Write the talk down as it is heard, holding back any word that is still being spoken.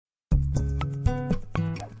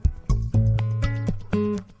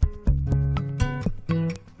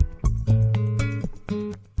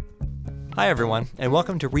Hi everyone, and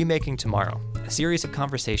welcome to Remaking Tomorrow, a series of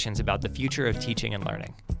conversations about the future of teaching and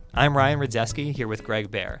learning. I'm Ryan Radzeski, here with Greg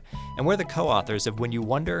Baer, and we're the co-authors of When You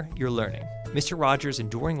Wonder, You're Learning, Mr. Rogers'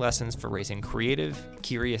 enduring lessons for raising creative,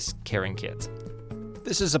 curious, caring kids.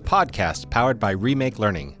 This is a podcast powered by Remake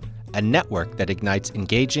Learning, a network that ignites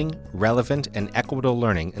engaging, relevant, and equitable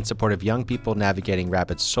learning in support of young people navigating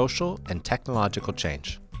rapid social and technological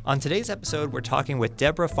change. On today's episode, we're talking with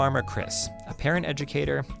Deborah Farmer Kris, a parent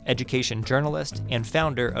educator, education journalist, and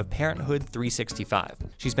founder of Parenthood 365.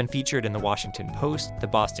 She's been featured in the Washington Post, the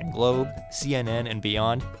Boston Globe, CNN, and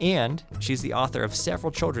beyond, and she's the author of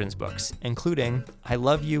several children's books, including I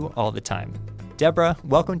Love You All the Time. Deborah,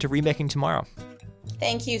 welcome to Remaking Tomorrow.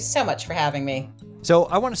 Thank you so much for having me. So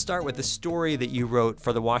I want to start with the story that you wrote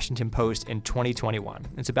for the Washington Post in 2021.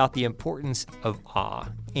 It's about the importance of awe.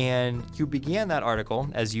 And you began that article,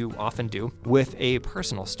 as you often do, with a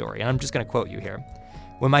personal story. And I'm just going to quote you here.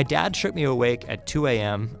 When my dad shook me awake at 2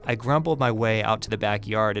 a.m., I grumbled my way out to the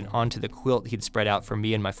backyard and onto the quilt he'd spread out for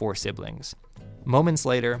me and my 4 siblings. Moments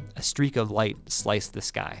later, a streak of light sliced the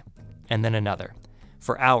sky. And then another.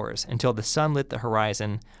 For hours, until the sun lit the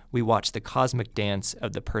horizon, we watched the cosmic dance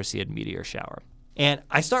of the Perseid meteor shower. And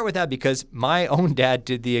I start with that because my own dad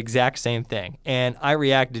did the exact same thing, and I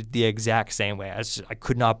reacted the exact same way. I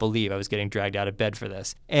could not believe I was getting dragged out of bed for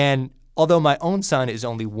this. And although my own son is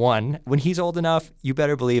only 1, when he's old enough, you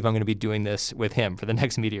better believe I'm going to be doing this with him for the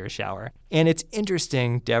next meteor shower. And it's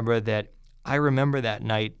interesting, Deborah, that I remember that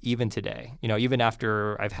night even today, even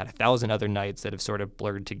after I've had 1,000 other nights that have sort of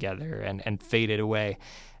blurred together and faded away.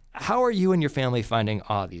 How are you and your family finding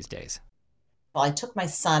awe these days? Well, I took my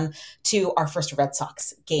son to our first Red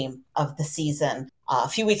Sox game of the season a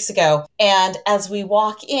few weeks ago. And as we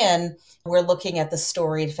walk in, we're looking at the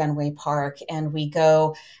storied Fenway Park, and we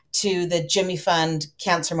go to the Jimmy Fund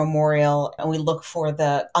Cancer Memorial, and we look for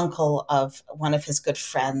the uncle of one of his good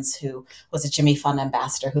friends who was a Jimmy Fund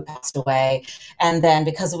ambassador who passed away. And then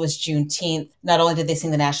because it was Juneteenth, not only did they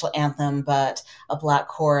sing the national anthem, but a Black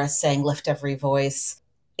chorus sang Lift Every Voice.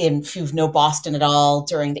 If you know Boston at all,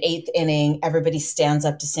 during the 8th inning, everybody stands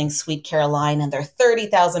up to sing Sweet Caroline, and there are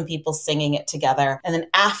 30,000 people singing it together. And then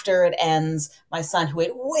after it ends, my son, who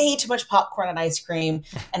ate way too much popcorn and ice cream,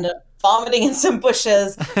 ended up vomiting in some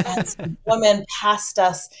bushes, and some woman passed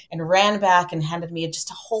us and ran back and handed me just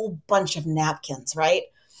a whole bunch of napkins, right?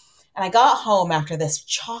 And I got home after this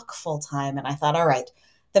chock-full time, and I thought, all right,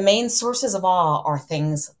 the main sources of awe are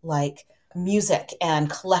things like music and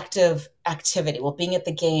collective activity. Well, being at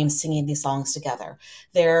the game, singing these songs together.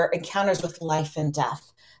 They're encounters with life and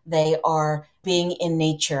death. They are being in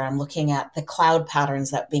nature. I'm looking at the cloud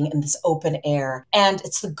patterns that being in this open air. And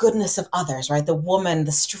it's the goodness of others, right? The woman,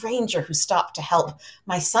 the stranger who stopped to help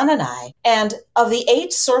my son and I. And of the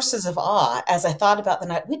 8 sources of awe, as I thought about the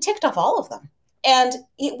night, we ticked off all of them. And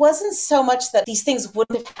it wasn't so much that these things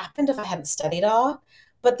wouldn't have happened if I hadn't studied awe,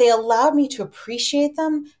 but they allowed me to appreciate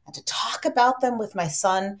them and to talk about them with my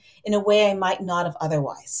son in a way I might not have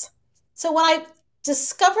otherwise. So when I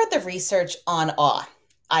discovered the research on awe,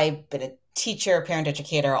 I've been a teacher, parent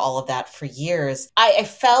educator, all of that for years. I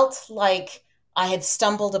felt like I had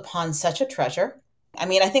stumbled upon such a treasure. I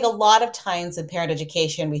think a lot of times in parent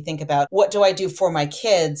education, we think about what do I do for my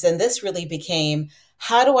kids? And this really became,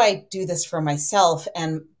 how do I do this for myself?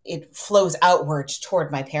 And it flows outward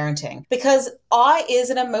toward my parenting, because awe is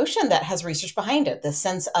an emotion that has research behind it. The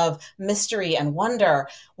sense of mystery and wonder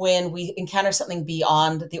when we encounter something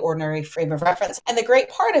beyond the ordinary frame of reference. And the great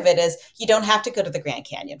part of it is you don't have to go to the Grand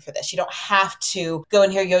Canyon for this. You don't have to go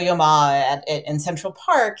and hear Yo-Yo Ma in Central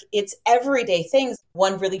Park. It's everyday things.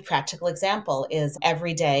 One really practical example is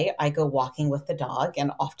every day I go walking with the dog,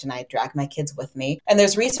 and often I drag my kids with me. And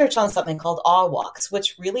there's research on something called awe walks,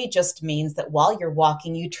 which really just means that while you're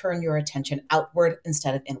walking, you turn your attention outward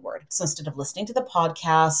instead of inward. So instead of listening to the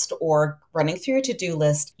podcast or running through your to-do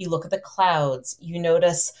list, you look at the clouds, you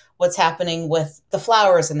notice what's happening with the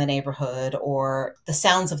flowers in the neighborhood or the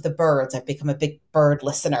sounds of the birds. I've become a big bird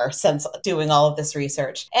listener since doing all of this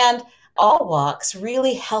research. And awe walks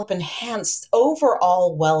really help enhance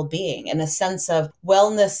overall well-being and a sense of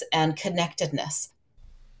wellness and connectedness.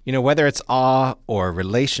 Whether it's awe or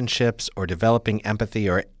relationships or developing empathy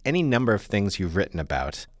or any number of things you've written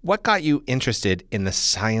about, what got you interested in the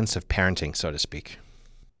science of parenting, so to speak?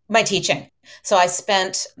 My teaching. So I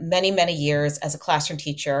spent many, many years as a classroom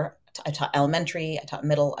teacher. I taught elementary, I taught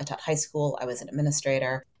middle, I taught high school, I was an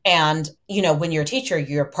administrator. And, when you're a teacher,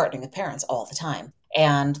 you're partnering with parents all the time.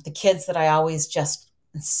 And the kids that I always just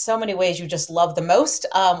in so many ways you just love the most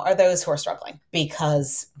are those who are struggling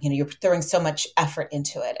because, you're throwing so much effort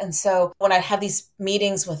into it. And so when I have these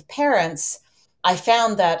meetings with parents, I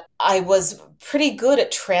found that I was pretty good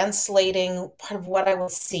at translating part of what I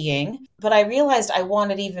was seeing, but I realized I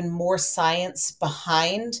wanted even more science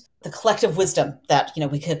behind the collective wisdom that,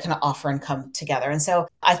 we could kind of offer and come together. And so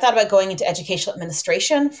I thought about going into educational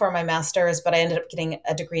administration for my master's, but I ended up getting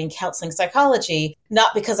a degree in counseling psychology,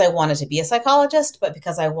 not because I wanted to be a psychologist, but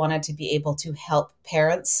because I wanted to be able to help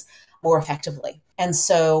parents more effectively. And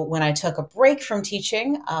so when I took a break from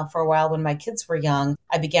teaching for a while when my kids were young,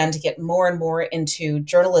 I began to get more and more into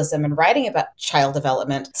journalism and writing about child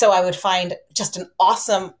development. So I would find just an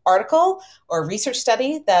awesome article or research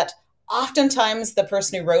study that oftentimes the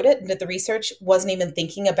person who wrote it and did the research wasn't even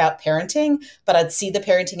thinking about parenting, but I'd see the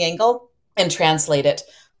parenting angle and translate it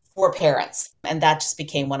for parents. And that just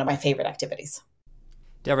became one of my favorite activities.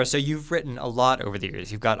 Deborah, so you've written a lot over the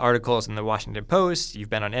years. You've got articles in the Washington Post, you've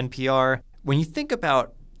been on NPR. When you think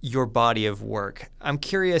about your body of work, I'm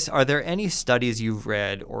curious, are there any studies you've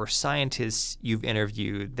read or scientists you've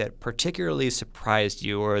interviewed that particularly surprised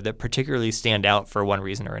you or that particularly stand out for one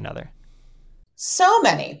reason or another? So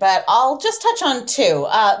many, but I'll just touch on two.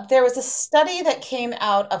 There was a study that came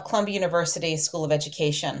out of Columbia University School of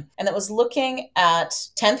Education, and that was looking at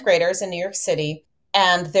 10th graders in New York City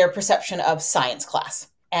and their perception of science class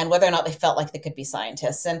and whether or not they felt like they could be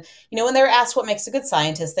scientists. And, when they were asked what makes a good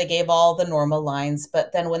scientist, they gave all the normal lines.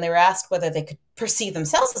 But then when they were asked whether they could perceive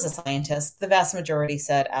themselves as a scientist, the vast majority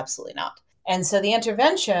said absolutely not. And so the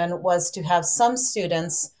intervention was to have some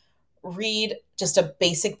students read just a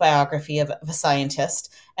basic biography of a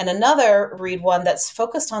scientist, and another read one that's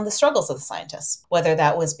focused on the struggles of the scientists, whether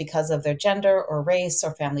that was because of their gender or race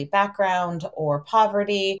or family background or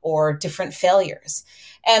poverty or different failures.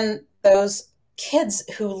 And those kids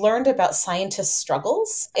who learned about scientists'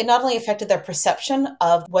 struggles, it not only affected their perception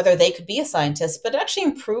of whether they could be a scientist, but it actually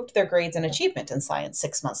improved their grades and achievement in science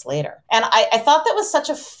 6 months later. And I thought that was such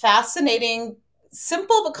a fascinating,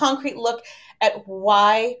 simple but concrete look at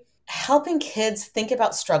why helping kids think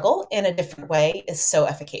about struggle in a different way is so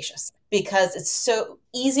efficacious, because it's so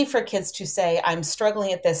easy for kids to say, I'm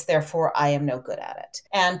struggling at this, therefore I am no good at it.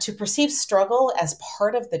 And to perceive struggle as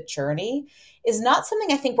part of the journey is not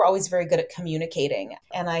something I think we're always very good at communicating.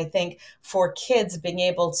 And I think for kids, being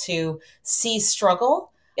able to see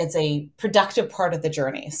struggle is a productive part of the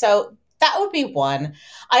journey. So that would be one.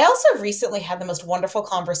 I also recently had the most wonderful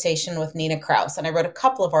conversation with Nina Kraus, and I wrote a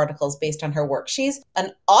couple of articles based on her work. She's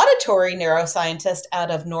an auditory neuroscientist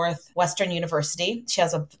out of Northwestern University. She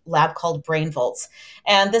has a lab called Brain Volts.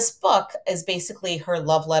 And this book is basically her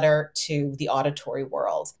love letter to the auditory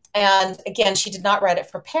world. And again, she did not write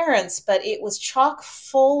it for parents, but it was chock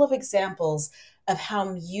full of examples of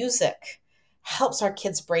how music helps our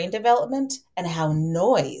kids' brain development and how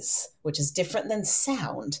noise, which is different than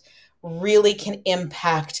sound, really can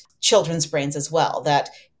impact children's brains as well. That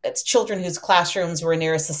it's children whose classrooms were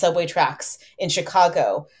nearest the subway tracks in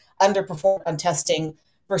Chicago underperformed on testing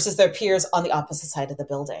versus their peers on the opposite side of the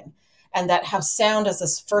building. And that how sound is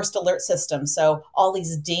this first alert system. So all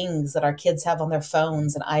these dings that our kids have on their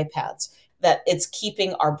phones and iPads, that it's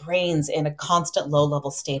keeping our brains in a constant low-level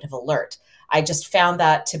state of alert. I just found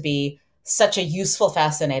that to be such a useful,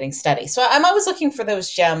 fascinating study. So I'm always looking for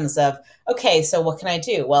those gems of, okay, so what can I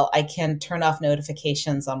do? Well, I can turn off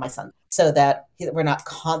notifications on my son so that we're not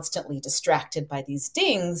constantly distracted by these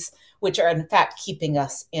dings, which are in fact keeping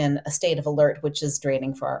us in a state of alert, which is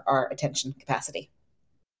draining for our attention capacity.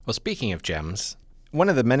 Well, speaking of gems, one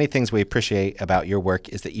of the many things we appreciate about your work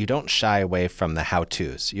is that you don't shy away from the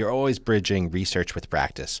how-tos. You're always bridging research with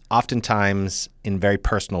practice, oftentimes in very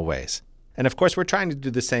personal ways. And of course, we're trying to do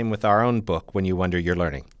the same with our own book, When You Wonder You're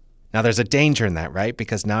Learning. Now, there's a danger in that, right?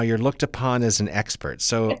 Because now you're looked upon as an expert.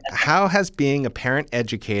 So how has being a parent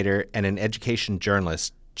educator and an education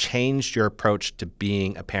journalist changed your approach to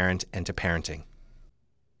being a parent and to parenting?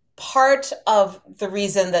 Part of the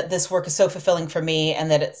reason that this work is so fulfilling for me and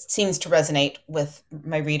that it seems to resonate with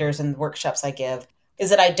my readers and the workshops I give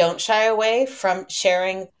is that I don't shy away from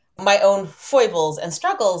sharing my own foibles and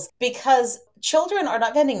struggles, because children are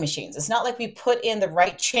not vending machines. It's not like we put in the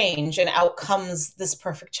right change and out comes this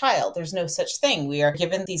perfect child. There's no such thing. We are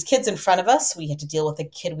given these kids in front of us. We have to deal with the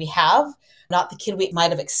kid we have, not the kid we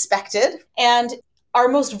might have expected. And our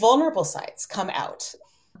most vulnerable sides come out.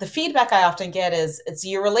 The feedback I often get is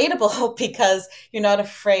you're relatable because you're not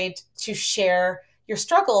afraid to share your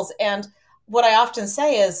struggles. And what I often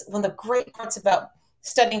say is one of the great parts about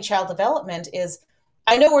studying child development is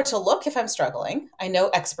I know where to look if I'm struggling. I know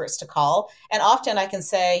experts to call. And often I can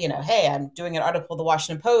say, hey, I'm doing an article in the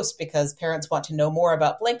Washington Post because parents want to know more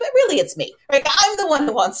about blank, but really it's me, right? I'm the one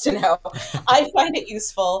who wants to know. I find it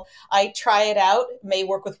useful. I try it out, may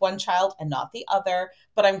work with one child and not the other,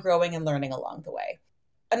 but I'm growing and learning along the way.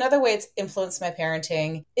 Another way it's influenced my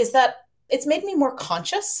parenting is that it's made me more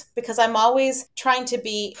conscious because I'm always trying to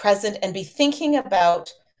be present and be thinking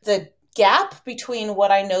about the gap between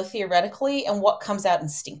what I know theoretically and what comes out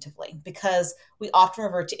instinctively, because we often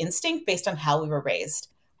revert to instinct based on how we were raised.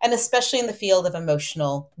 And especially in the field of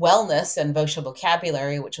emotional wellness and emotional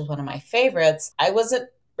vocabulary, which is one of my favorites, I wasn't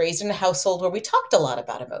raised in a household where we talked a lot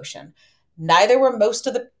about emotion. Neither were most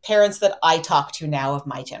of the parents that I talk to now of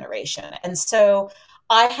my generation. And so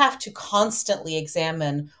I have to constantly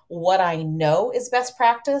examine what I know is best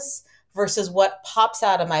practice versus what pops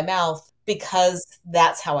out of my mouth because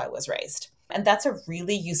that's how I was raised. And that's a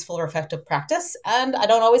really useful or effective practice. And I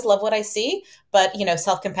don't always love what I see, but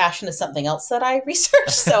self-compassion is something else that I research,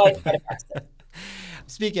 so I try to practice it.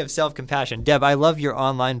 Speaking of self-compassion, Deb, I love your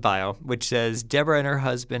online bio, which says Deborah and her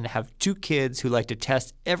husband have 2 kids who like to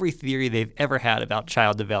test every theory they've ever had about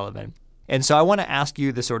child development. And so I want to ask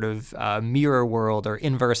you the sort of mirror world or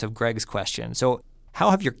inverse of Greg's question. So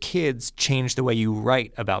how have your kids changed the way you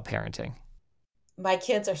write about parenting? My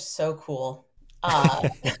kids are so cool.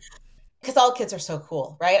 Because all kids are so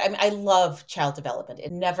cool, right? I mean, I love child development.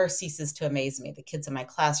 It never ceases to amaze me. The kids in my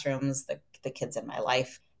classrooms, the kids in my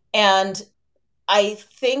life. And I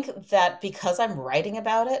think that because I'm writing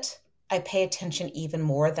about it, I pay attention even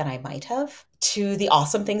more than I might have to the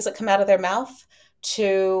awesome things that come out of their mouth,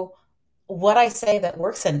 to what I say that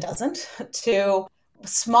works and doesn't, to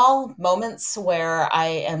small moments where I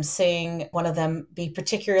am seeing one of them be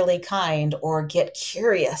particularly kind or get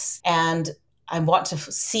curious, and I want to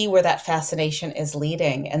see where that fascination is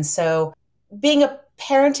leading. And so being a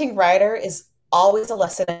parenting writer is always a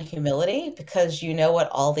lesson in humility because you know what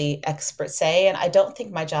all the experts say. And I don't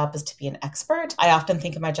think my job is to be an expert. I often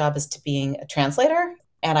think of my job as to being a translator.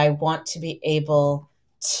 And I want to be able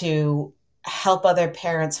to help other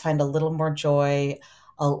parents find a little more joy,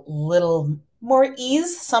 a little more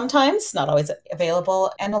ease sometimes, not always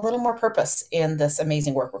available, and a little more purpose in this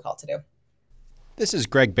amazing work we're called to do. This is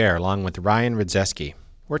Greg Baer along with Ryan Rudzeski.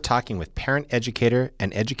 We're talking with parent educator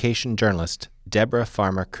and education journalist Deborah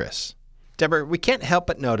Farmer Kris. Deborah, we can't help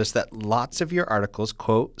but notice that lots of your articles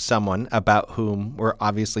quote someone about whom we're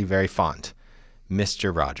obviously very fond,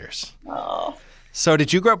 Mr. Rogers. Oh. So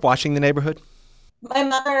did you grow up watching The Neighborhood? My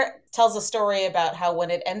mother tells a story about how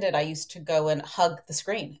when it ended, I used to go and hug the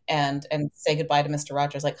screen and say goodbye to Mr.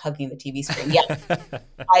 Rogers, like hugging the TV screen. Yeah,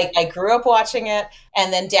 I grew up watching it.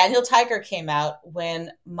 And then Daniel Tiger came out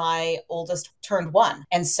when my oldest turned 1.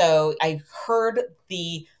 And so I heard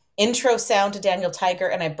the intro sound to Daniel Tiger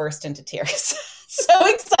and I burst into tears. So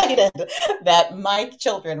excited that my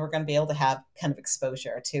children were going to be able to have kind of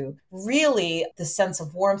exposure to really the sense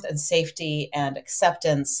of warmth and safety and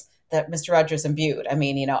acceptance that Mr. Rogers imbued. I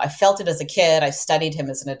mean, I felt it as a kid. I studied him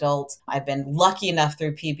as an adult. I've been lucky enough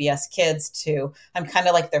through PBS Kids I'm kind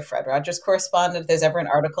of like their Fred Rogers correspondent. If there's ever an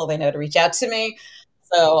article, they know to reach out to me.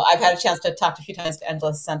 So I've had a chance to talk a few times to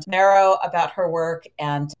Angela Santamero about her work.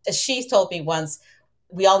 And as she told me once,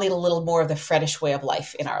 we all need a little more of the Fredish way of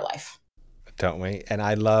life in our life. Don't we? And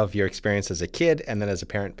I love your experience as a kid and then as a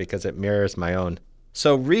parent because it mirrors my own.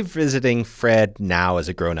 So revisiting Fred now as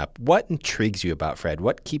a grown-up, what intrigues you about Fred?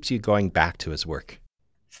 What keeps you going back to his work?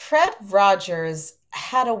 Fred Rogers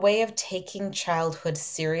had a way of taking childhood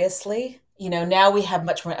seriously. Now we have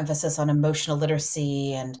much more emphasis on emotional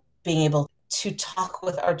literacy and being able to talk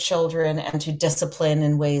with our children and to discipline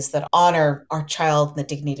in ways that honor our child and the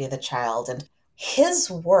dignity of the child. And his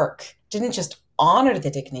work didn't just honor the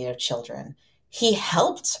dignity of children. He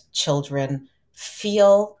helped children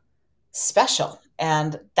feel special.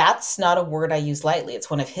 And that's not a word I use lightly. It's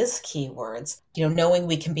one of his key words. Knowing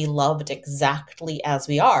we can be loved exactly as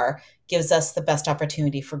we are gives us the best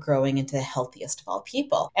opportunity for growing into the healthiest of all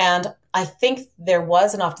people. And I think there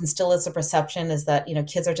was and often still is a perception is that,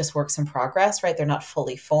 kids are just works in progress, right? They're not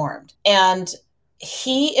fully formed. And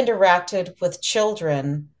he interacted with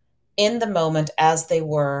children in the moment as they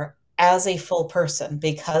were, as a full person,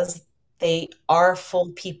 because they are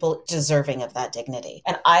full people deserving of that dignity.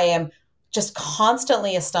 And I am just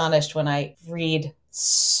constantly astonished when I read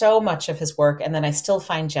so much of his work, and then I still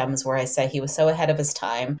find gems where I say he was so ahead of his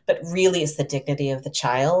time, but really it's the dignity of the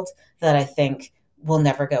child that I think will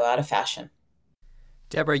never go out of fashion.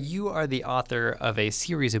 Deborah, you are the author of a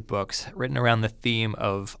series of books written around the theme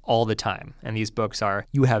of all the time. And these books are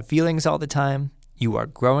You Have Feelings All the Time, You Are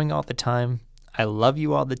Growing All the Time, I Love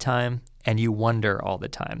You All the Time, and you wonder all the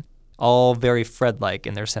time, all very Fred-like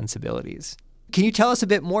in their sensibilities. Can you tell us a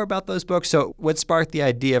bit more about those books? So what sparked the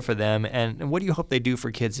idea for them, and what do you hope they do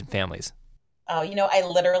for kids and families? I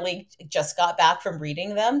literally just got back from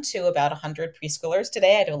reading them to about 100 preschoolers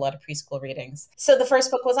today. I do a lot of preschool readings. So the first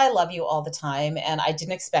book was I Love You All the Time, and I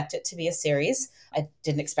didn't expect it to be a series. I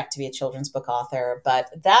didn't expect to be a children's book author,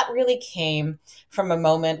 but that really came from a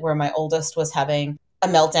moment where my oldest was having a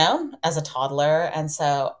meltdown as a toddler. And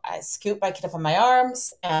so I scooped my kid up in my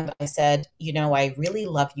arms and I said, I really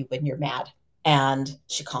love you when you're mad. And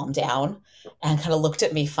she calmed down and kind of looked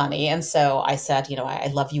at me funny. And so I said,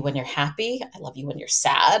 I love you when you're happy. I love you when you're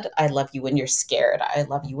sad. I love you when you're scared. I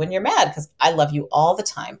love you when you're mad, because I love you all the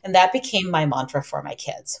time. And that became my mantra for my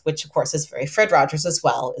kids, which of course is very Fred Rogers as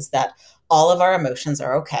well, is that all of our emotions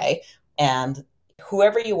are okay. And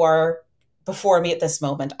whoever you are before me at this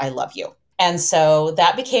moment, I love you. And so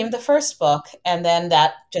that became the first book. And then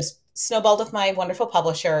that just snowballed with my wonderful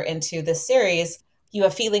publisher into this series. You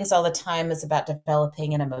Have Feelings All the Time is about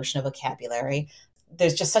developing an emotional vocabulary.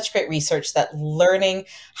 There's just such great research that learning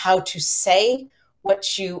how to say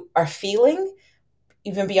what you are feeling,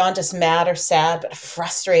 even beyond just mad or sad, but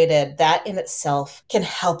frustrated, that in itself can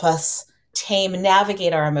help us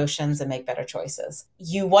navigate our emotions and make better choices.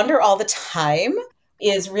 You Wonder All the Time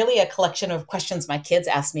is really a collection of questions my kids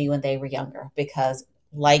asked me when they were younger, because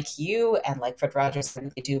like you and like Fred Rogers, I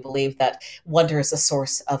really do believe that wonder is the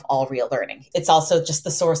source of all real learning. It's also just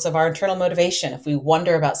the source of our internal motivation. If we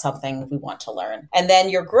wonder about something, we want to learn. And then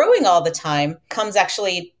You're Growing All the Time comes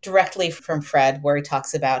actually directly from Fred, where he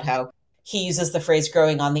talks about how he uses the phrase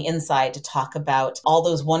growing on the inside to talk about all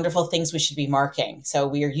those wonderful things we should be marking. So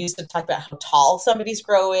we are used to talk about how tall somebody's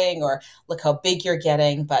growing or look how big you're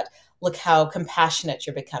getting, but look how compassionate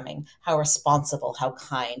you're becoming, how responsible, how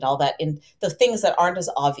kind, all that in the things that aren't as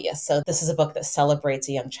obvious. So this is a book that celebrates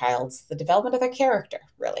a young child's, the development of their character,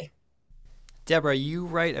 really. Deborah, you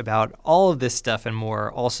write about all of this stuff and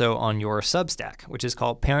more also on your Substack, which is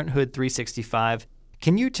called Parenthood 365.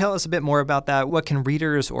 Can you tell us a bit more about that? What can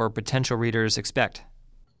readers or potential readers expect?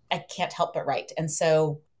 I can't help but write. And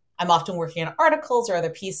so I'm often working on articles or other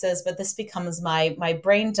pieces, but this becomes my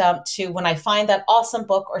brain dump to when I find that awesome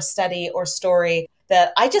book or study or story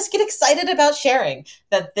that I just get excited about sharing,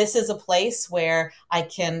 that this is a place where I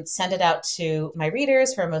can send it out to my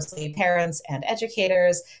readers, who are mostly parents and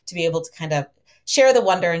educators, to be able to kind of share the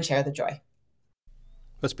wonder and share the joy.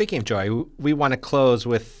 Well, speaking of joy, we want to close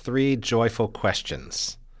with 3 joyful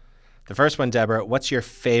questions. The first one, Deborah, what's your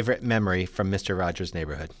favorite memory from Mr. Rogers'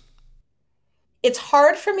 Neighborhood? It's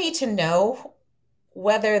hard for me to know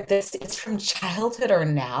whether this is from childhood or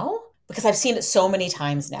now, because I've seen it so many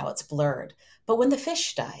times now, it's blurred. But when the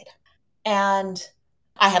fish died, and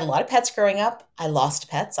I had a lot of pets growing up, I lost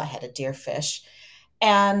pets, I had a deer fish,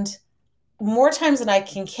 and more times than I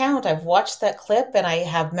can count, I've watched that clip and I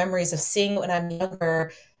have memories of seeing it when I'm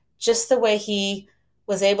younger, just the way he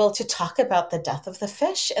was able to talk about the death of the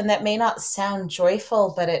fish. And that may not sound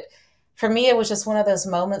joyful, but for me, it was just one of those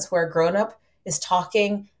moments where a grown-up is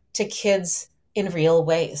talking to kids in real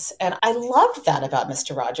ways. And I loved that about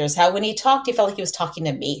Mr. Rogers, how when he talked, he felt like he was talking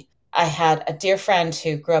to me. I had a dear friend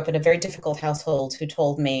who grew up in a very difficult household who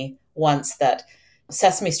told me once that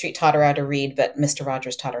Sesame Street taught her how to read, but Mr.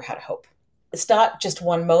 Rogers taught her how to hope. It's not just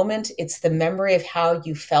one moment, it's the memory of how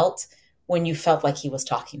you felt when you felt like he was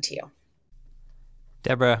talking to you.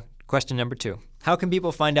 Deborah, question number 2. How can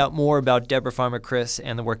people find out more about Deborah Farmer Kris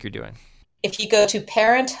and the work you're doing? If you go to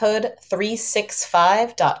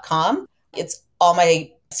parenthood365.com, it's all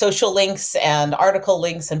my social links and article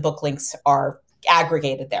links and book links are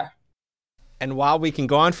aggregated there. And while we can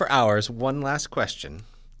go on for hours, one last question.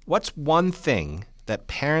 What's one thing that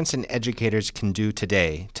parents and educators can do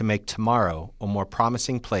today to make tomorrow a more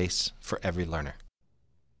promising place for every learner?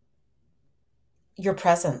 Your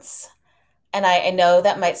presence. And I know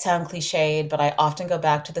that might sound cliched, but I often go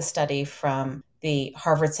back to the study from the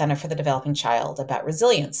Harvard Center for the Developing Child about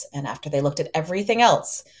resilience. And after they looked at everything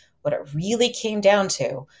else, what it really came down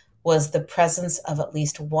to was the presence of at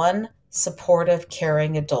least one supportive,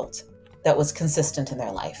 caring adult that was consistent in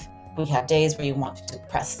their life. We have days where you want to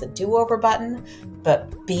press the do-over button,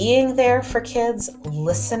 but being there for kids,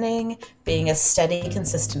 listening, being a steady,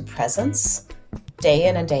 consistent presence, day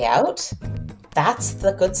in and day out, that's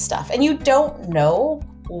the good stuff. And you don't know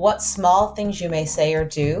what small things you may say or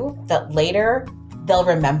do that later they'll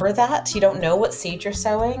remember that. You don't know what seed you're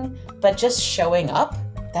sowing, but just showing up,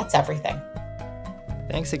 that's everything.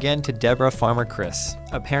 Thanks again to Deborah Farmer Kris,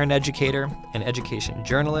 a parent educator, an education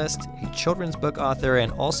journalist, a children's book author,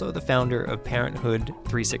 and also the founder of Parenthood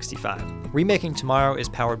 365. Remaking Tomorrow is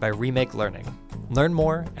powered by Remake Learning. Learn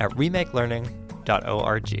more at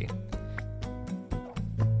remakelearning.org.